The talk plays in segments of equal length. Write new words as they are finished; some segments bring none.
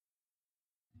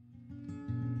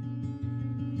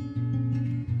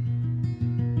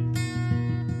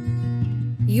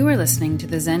You are listening to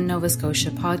the Zen Nova Scotia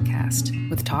podcast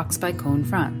with talks by Cone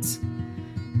Franz.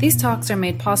 These talks are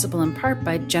made possible in part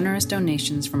by generous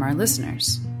donations from our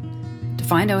listeners. To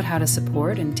find out how to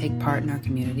support and take part in our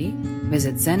community,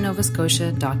 visit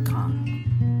zennovascotia.com.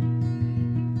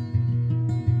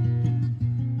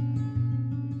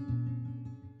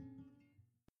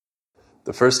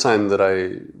 The first time that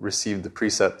I received the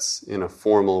precepts in a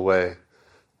formal way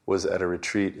was at a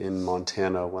retreat in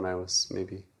Montana when I was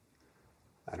maybe,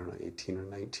 18 or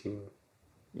 19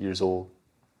 years old.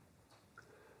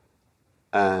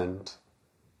 And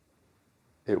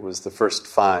it was the first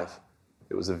 5.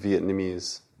 It was a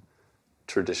Vietnamese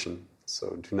tradition.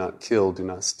 So do not kill, do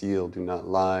not steal, do not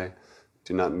lie,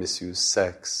 do not misuse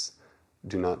sex,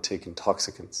 do not take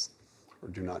intoxicants, or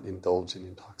do not indulge in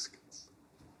intoxicants.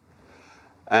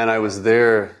 And I was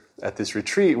there at this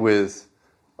retreat with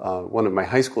one of my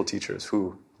high school teachers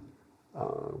who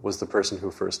was the person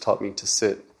who first taught me to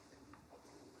sit.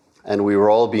 And we were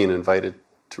all being invited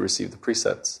to receive the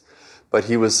precepts. But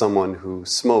he was someone who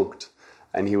smoked,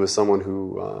 and he was someone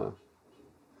who,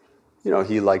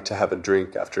 he liked to have a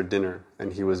drink after dinner.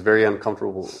 And he was very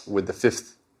uncomfortable with the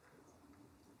 5th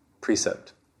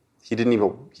precept. He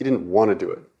didn't want to do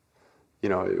it.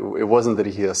 It wasn't that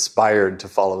he aspired to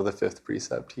follow the 5th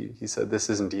precept. He said, this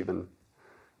is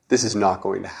not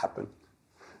going to happen,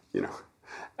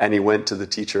 And he went to the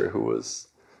teacher who was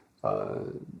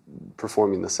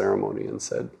performing the ceremony and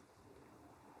said,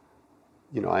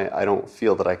 I don't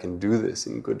feel that I can do this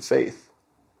in good faith.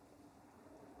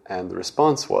 And the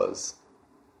response was,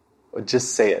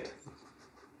 just say it.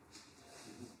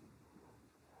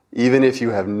 Even if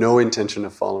you have no intention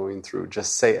of following through,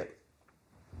 just say it.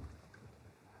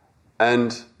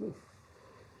 And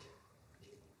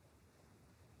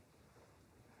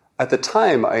at the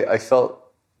time, I felt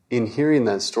in hearing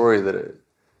that story that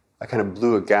I kind of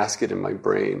blew a gasket in my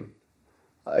brain.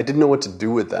 I didn't know what to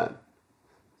do with that.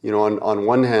 On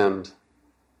one hand,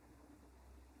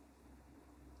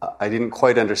 I didn't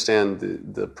quite understand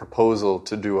the proposal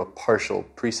to do a partial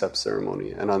precept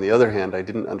ceremony. And on the other hand, I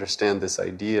didn't understand this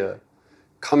idea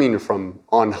coming from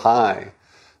on high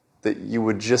that you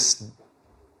would just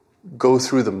go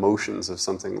through the motions of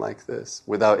something like this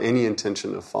without any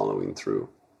intention of following through.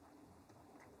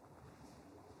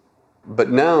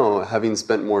 But now, having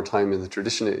spent more time in the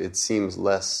tradition, it seems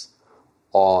less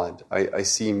odd. I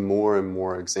see more and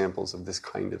more examples of this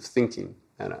kind of thinking,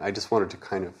 and I just wanted to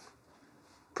kind of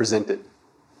present it.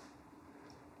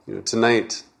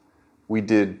 Tonight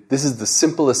this is the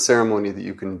simplest ceremony that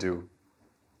you can do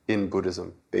in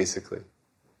Buddhism, basically.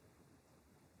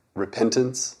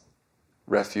 Repentance,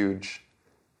 refuge,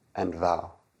 and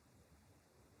vow.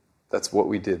 That's what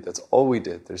we did. That's all we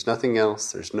did. There's nothing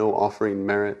else. There's no offering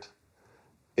merit.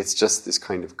 It's just this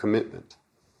kind of commitment.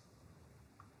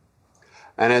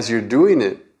 And as you're doing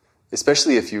it,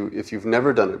 especially if you've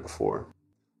never done it before,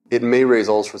 it may raise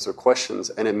all sorts of questions,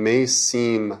 and it may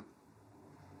seem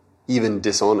even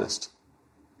dishonest.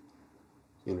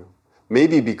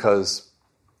 Maybe because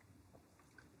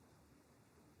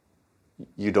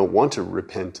you don't want to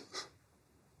repent,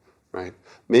 right?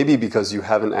 Maybe because you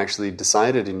haven't actually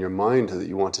decided in your mind that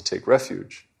you want to take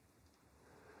refuge.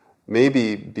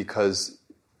 Maybe because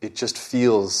it just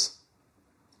feels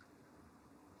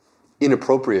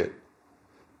inappropriate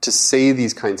to say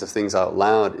these kinds of things out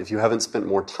loud if you haven't spent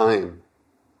more time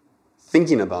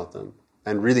thinking about them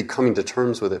and really coming to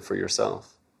terms with it for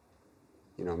yourself.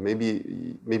 Maybe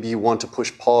you want to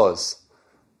push pause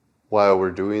while we're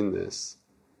doing this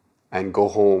and go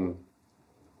home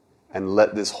and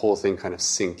let this whole thing kind of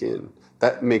sink in.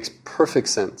 That makes perfect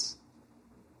sense.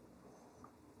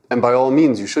 And by all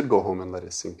means, you should go home and let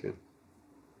it sink in.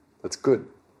 That's good.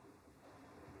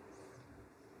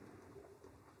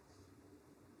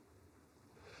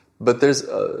 But there's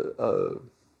a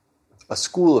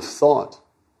school of thought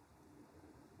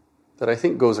that I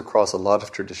think goes across a lot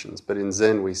of traditions, but in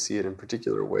Zen we see it in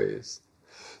particular ways,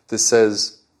 that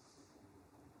says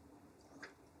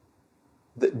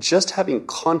that just having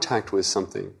contact with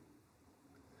something,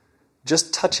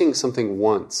 just touching something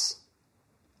once,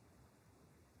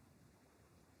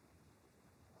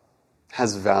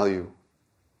 has value.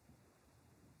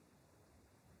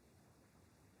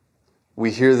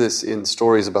 We hear this in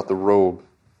stories about the robe.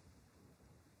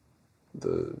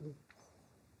 The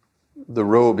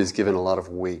robe is given a lot of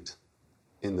weight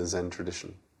in the Zen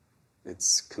tradition.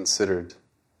 It's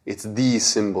the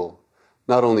symbol,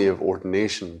 not only of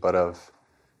ordination, but of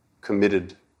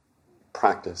committed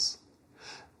practice.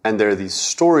 And there are these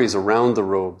stories around the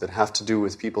robe that have to do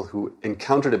with people who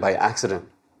encountered it by accident,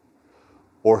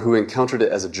 or who encountered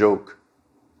it as a joke,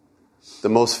 The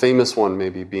most famous one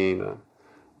maybe being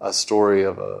a story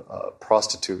of a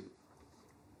prostitute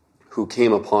who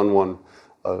came upon one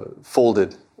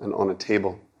folded and on a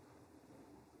table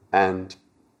and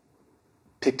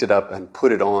picked it up and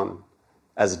put it on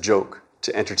as a joke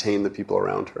to entertain the people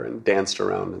around her, and danced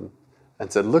around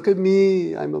and said, "Look at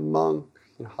me, I'm a monk."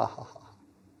 Ha ha ha.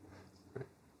 Right.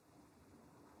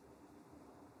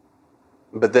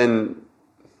 But then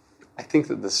I think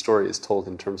that the story is told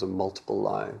in terms of multiple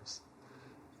lives.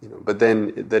 But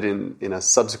then that in a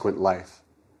subsequent life,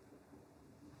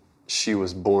 she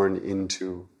was born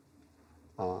into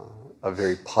a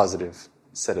very positive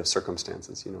set of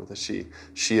circumstances, that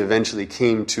she eventually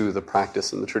came to the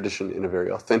practice and the tradition in a very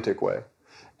authentic way,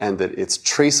 and that it's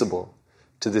traceable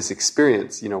to this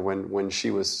experience, when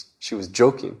she was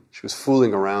joking, she was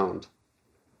fooling around,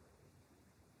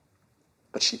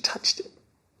 but she touched it,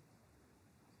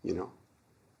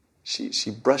 she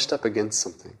brushed up against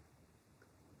something.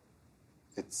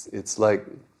 It's like,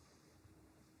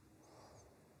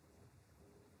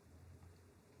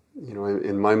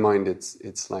 in my mind,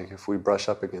 it's like if we brush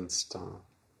up against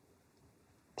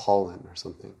pollen or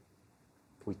something,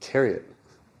 we carry it.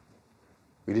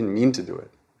 We didn't mean to do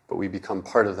it, but we become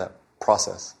part of that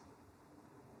process.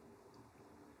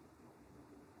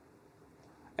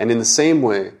 And in the same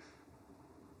way,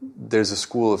 there's a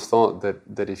school of thought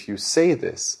that if you say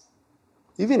this,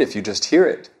 even if you just hear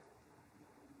it,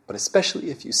 but especially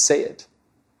if you say it,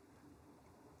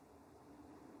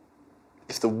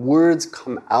 if the words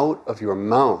come out of your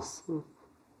mouth,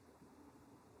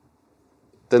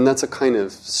 then that's a kind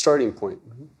of starting point.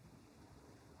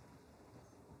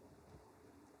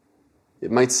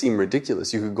 It might seem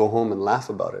ridiculous. You could go home and laugh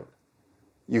about it.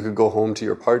 You could go home to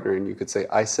your partner and you could say,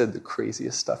 "I said the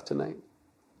craziest stuff tonight.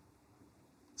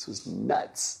 This was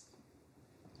nuts."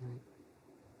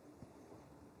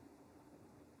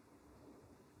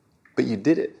 But you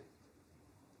did it.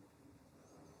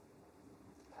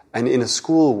 And in a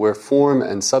school where form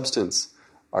and substance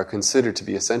are considered to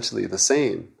be essentially the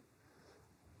same,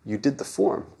 you did the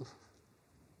form.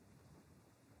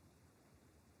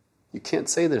 You can't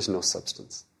say there's no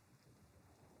substance.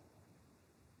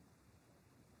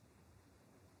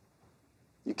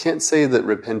 You can't say that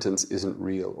repentance isn't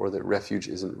real, or that refuge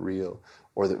isn't real,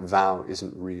 or that vow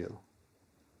isn't real.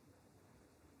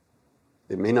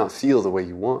 It may not feel the way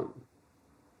you want.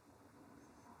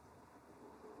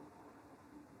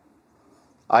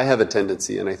 I have a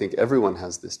tendency, and I think everyone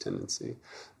has this tendency,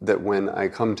 that when I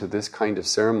come to this kind of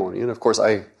ceremony, and of course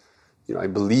I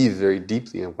believe very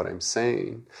deeply in what I'm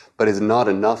saying, but it's not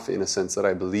enough in a sense that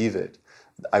I believe it.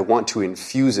 I want to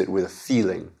infuse it with a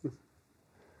feeling,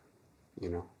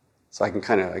 So I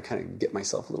kind of get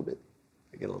myself a little bit,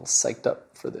 I get a little psyched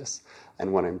up for this,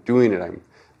 and when I'm doing it,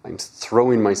 I'm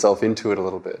throwing myself into it a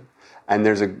little bit, and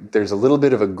there's a little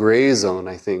bit of a gray zone,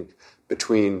 I think,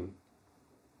 between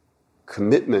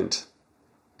commitment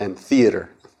and theater.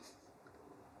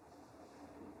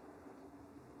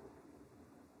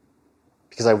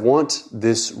 Because I want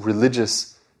this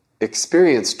religious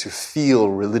experience to feel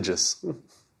religious.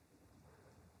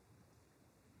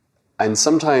 And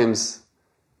sometimes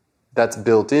that's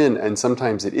built in, and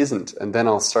sometimes it isn't, and then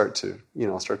I'll start to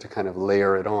kind of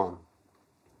layer it on.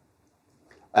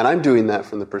 And I'm doing that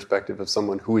from the perspective of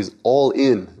someone who is all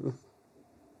in.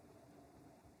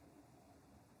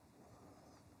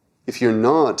 If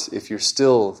you're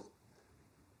still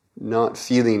not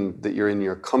feeling that you're in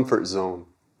your comfort zone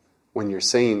when you're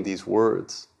saying these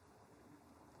words,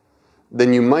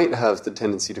 then you might have the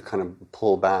tendency to kind of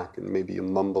pull back and maybe you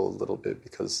mumble a little bit,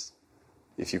 because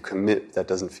if you commit, that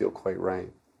doesn't feel quite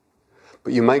right.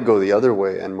 But you might go the other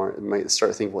way and might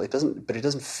start thinking, well, it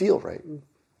doesn't feel right.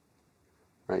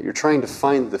 Right? You're trying to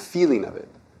find the feeling of it,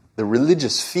 the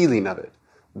religious feeling of it,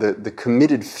 the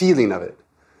committed feeling of it.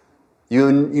 You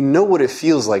know what it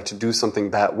feels like to do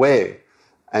something that way,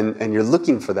 and you're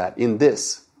looking for that in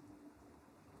this.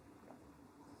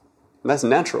 And that's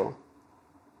natural.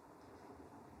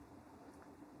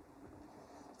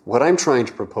 What I'm trying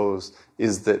to propose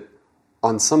is that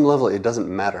on some level it doesn't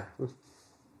matter.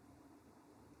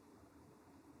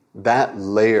 That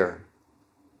layer,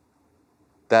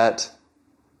 that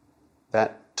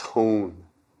tone,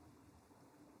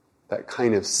 that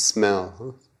kind of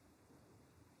smell,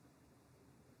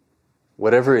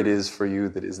 whatever it is for you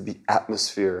that is the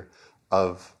atmosphere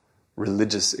of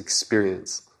religious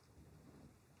experience,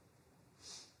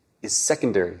 is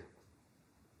secondary.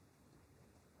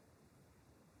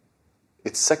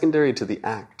 It's secondary to the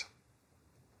act.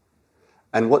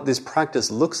 And what this practice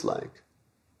looks like,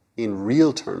 in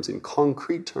real terms, in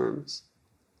concrete terms,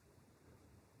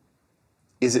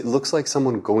 is it looks like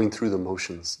someone going through the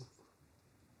motions.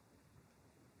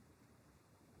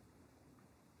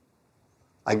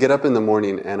 I get up in the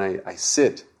morning and I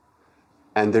sit,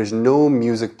 and there's no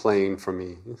music playing for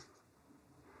me.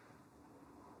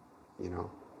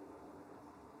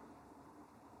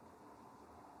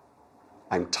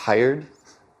 I'm tired.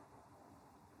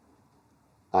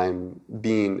 I'm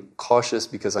being cautious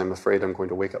because I'm afraid I'm going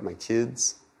to wake up my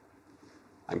kids.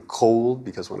 I'm cold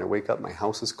because when I wake up, my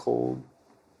house is cold.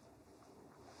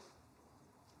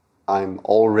 I'm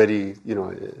already,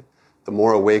 the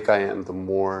more awake I am, the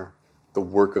more the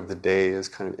work of the day is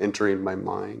kind of entering my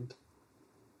mind.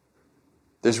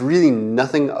 There's really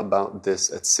nothing about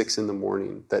this at 6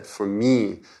 a.m. that for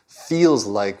me feels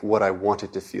like what I want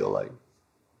it to feel like.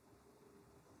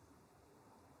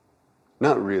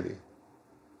 Not really.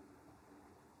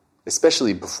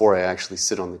 Especially before I actually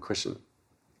sit on the cushion.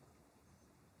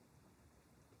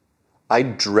 I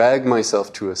drag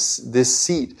myself to this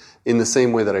seat in the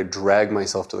same way that I drag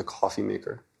myself to the coffee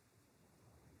maker.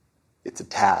 It's a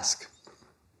task.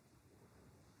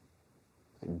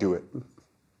 I do it.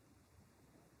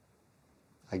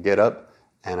 I get up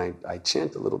and I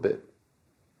chant a little bit.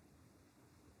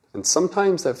 And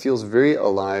sometimes that feels very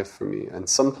alive for me. And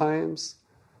sometimes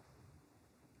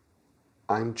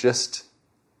I'm just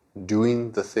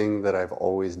doing the thing that I've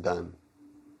always done.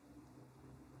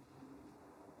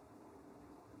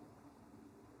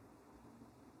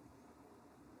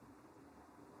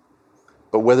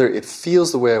 But whether it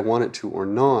feels the way I want it to or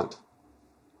not,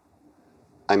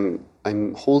 I'm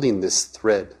holding this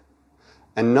thread.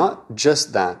 And not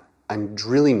just that, I'm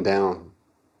drilling down.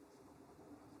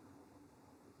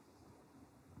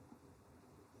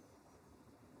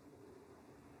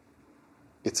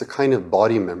 It's a kind of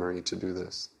body memory to do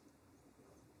this.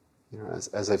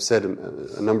 As I've said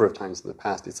a number of times in the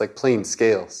past, it's like playing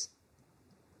scales.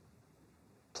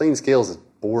 Playing scales is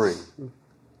boring.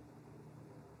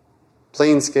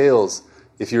 Playing scales,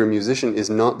 if you're a musician, is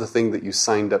not the thing that you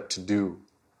signed up to do.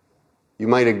 You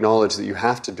might acknowledge that you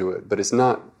have to do it, but it's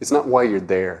not why you're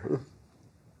there.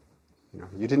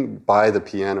 You didn't buy the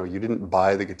piano, you didn't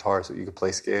buy the guitar so you could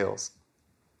play scales.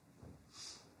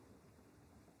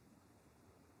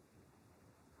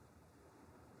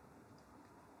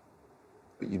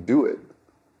 But you do it.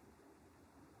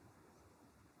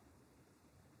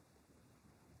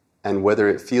 And whether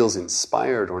it feels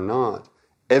inspired or not,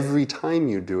 every time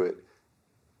you do it,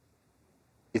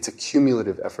 it's a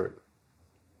cumulative effort.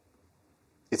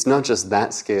 It's not just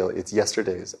that scale, it's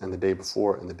yesterday's and the day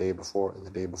before and the day before and the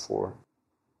day before.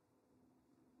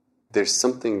 There's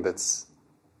something that's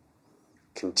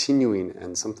continuing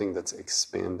and something that's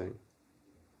expanding.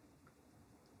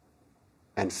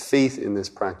 And faith in this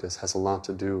practice has a lot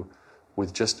to do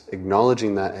with just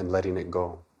acknowledging that and letting it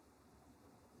go.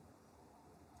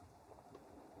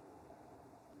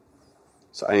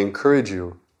 So I encourage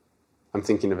you, I'm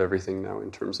thinking of everything now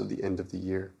in terms of the end of the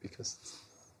year, because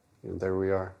there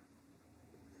we are.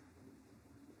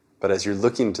 But as you're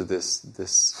looking to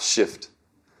this shift,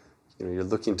 you're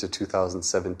looking to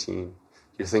 2017,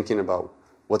 you're thinking about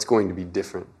what's going to be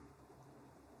different.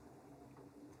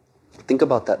 Think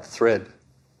about that thread.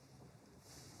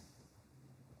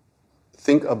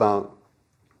 Think about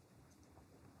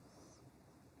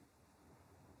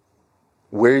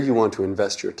where you want to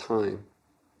invest your time.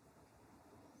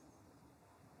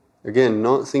 Again,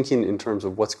 not thinking in terms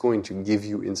of what's going to give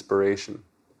you inspiration.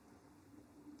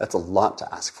 That's a lot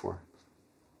to ask for.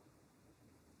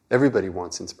 Everybody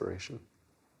wants inspiration.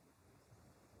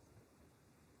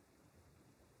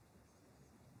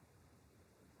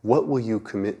 What will you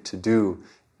commit to do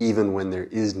even when there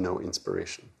is no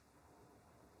inspiration?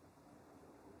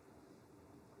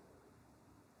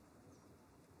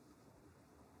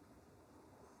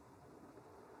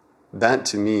 That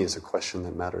to me is a question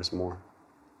that matters more.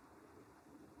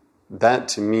 That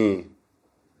to me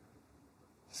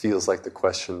feels like the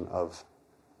question of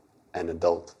an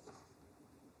adult.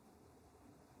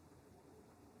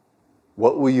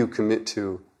 What will you commit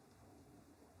to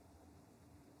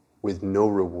with no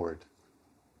reward?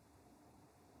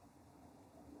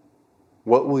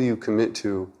 What will you commit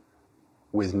to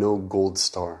with no gold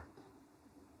star?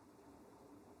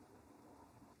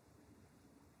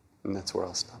 And that's where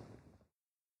I'll stop.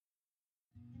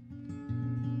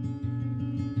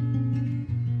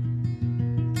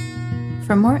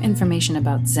 For more information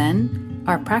about Zen,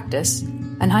 our practice,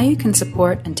 and how you can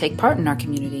support and take part in our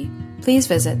community, please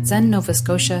visit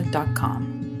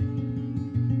zennovascotia.com.